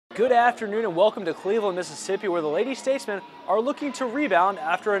Good afternoon and welcome to Cleveland, Mississippi, where the Lady Statesmen are looking to rebound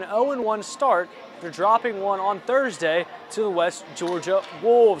after an 0-1 start after dropping one on Thursday to the West Georgia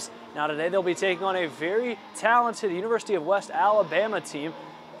Wolves. Now today they'll be taking on a very talented University of West Alabama team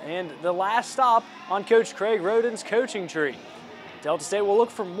and the last stop on Coach Craig Roden's coaching tree. Delta State will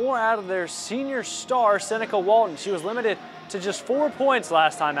look for more out of their senior star, Seneca Walton. She was limited to just 4 points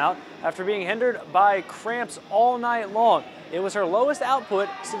last time out after being hindered by cramps all night long. It was her lowest output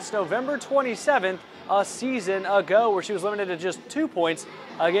since November 27th, a season ago, where she was limited to just 2 points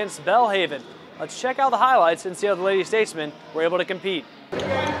against Belhaven. Let's check out the highlights and see how the Lady Statesmen were able to compete.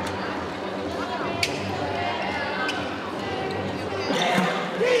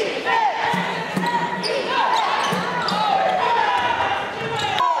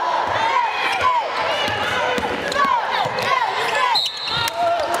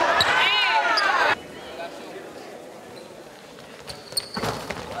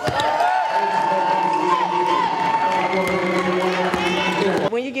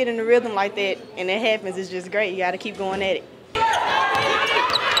 When you get in the rhythm like that and it happens, it's just great. You got to keep going at it. I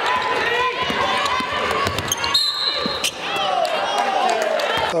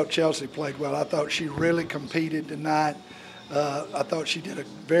thought Chelsea played well. I thought she really competed tonight. I thought she did a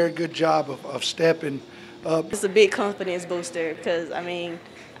very good job of stepping up. It's a big confidence booster because, I mean,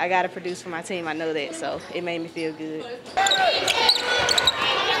 I got to produce for my team. I know that, so it made me feel good.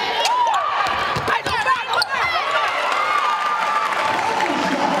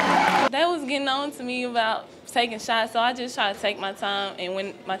 They was getting on to me about taking shots, so I just tried to take my time, and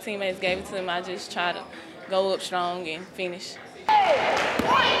when my teammates gave it to them, I just tried to go up strong and finish.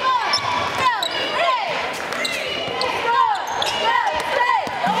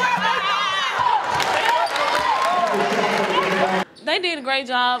 They did a great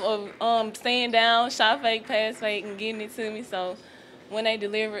job of staying down, shot fake, pass fake, and getting it to me, so when they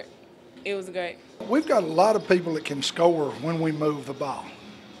delivered, it was great. We've got a lot of people that can score when we move the ball.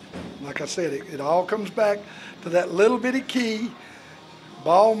 Like I said, it all comes back to that little bitty key,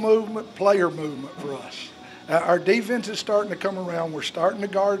 ball movement, player movement for us. Our defense is starting to come around. We're starting to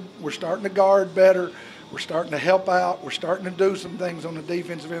guard. We're starting to guard better. We're starting to help out. We're starting to do some things on the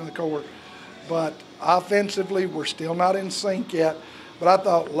defensive end of the court. But offensively, we're still not in sync yet. But I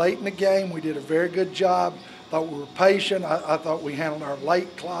thought late in the game we did a very good job. Thought we were patient. I thought we handled our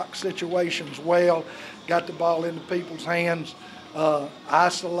late clock situations well. Got the ball into people's hands.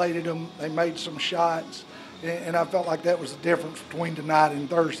 Isolated them, they made some shots, and I felt like that was the difference between tonight and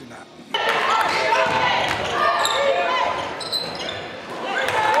Thursday night.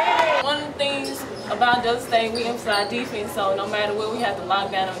 One of the things about Delta State, we emphasize defense, so no matter what, we have to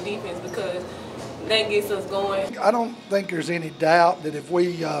lock down on defense because that gets us going. I don't think there's any doubt that if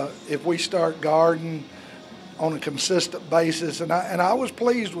we start guarding on a consistent basis, and I was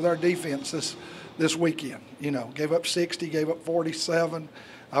pleased with our defense this weekend. You know, gave up 60, gave up 47.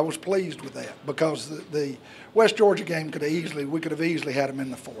 I was pleased with that because the West Georgia game we could have easily had them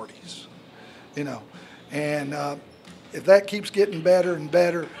in the 40s, you know. And if that keeps getting better and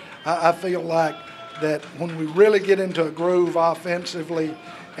better, I feel like that when we really get into a groove offensively,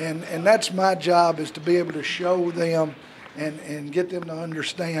 and that's my job, is to be able to show them and get them to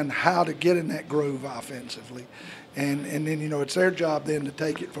understand how to get in that groove offensively. And then, you know, it's their job then to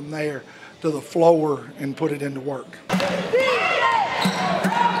take it from there to the floor and put it into work.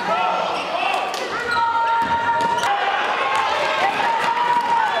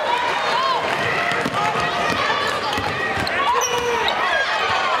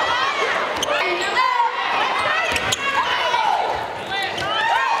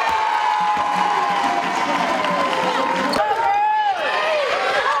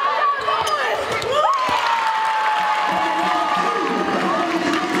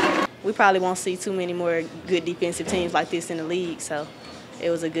 We probably won't see too many more good defensive teams like this in the league, so it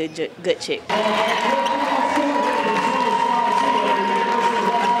was a good check.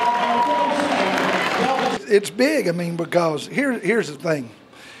 It's big, I mean, because here's the thing.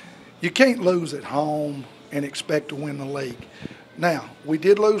 You can't lose at home and expect to win the league. Now, we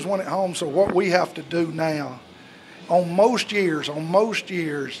did lose one at home, so what we have to do now, on most years,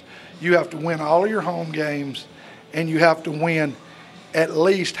 you have to win all of your home games and you have to win at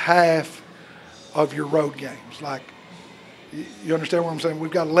least half of your road games. Like, you understand what I'm saying? We've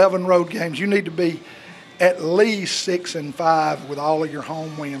got 11 road games. You need to be at least 6-5 with all of your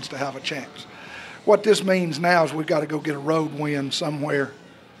home wins to have a chance. What this means now is we've got to go get a road win somewhere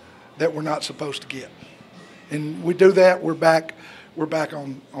that we're not supposed to get. And we do that, we're back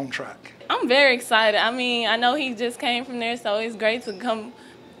on track. I'm very excited. I mean, I know he just came from there, so it's great to come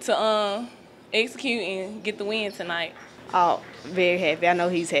to execute and get the win tonight. Oh, very happy. I know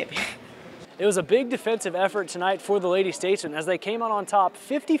he's happy. It was a big defensive effort tonight for the Lady Statesmen as they came out on top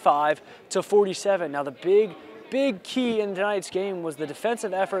 55-47. Now the big key in tonight's game was the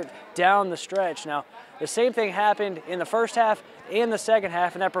defensive effort down the stretch. Now the same thing happened in the first half and the second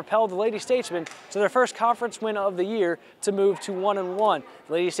half, and that propelled the Lady Statesmen to their first conference win of the year to move to 1-1.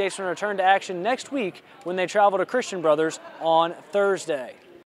 The Lady Statesmen return to action next week when they travel to Christian Brothers on Thursday.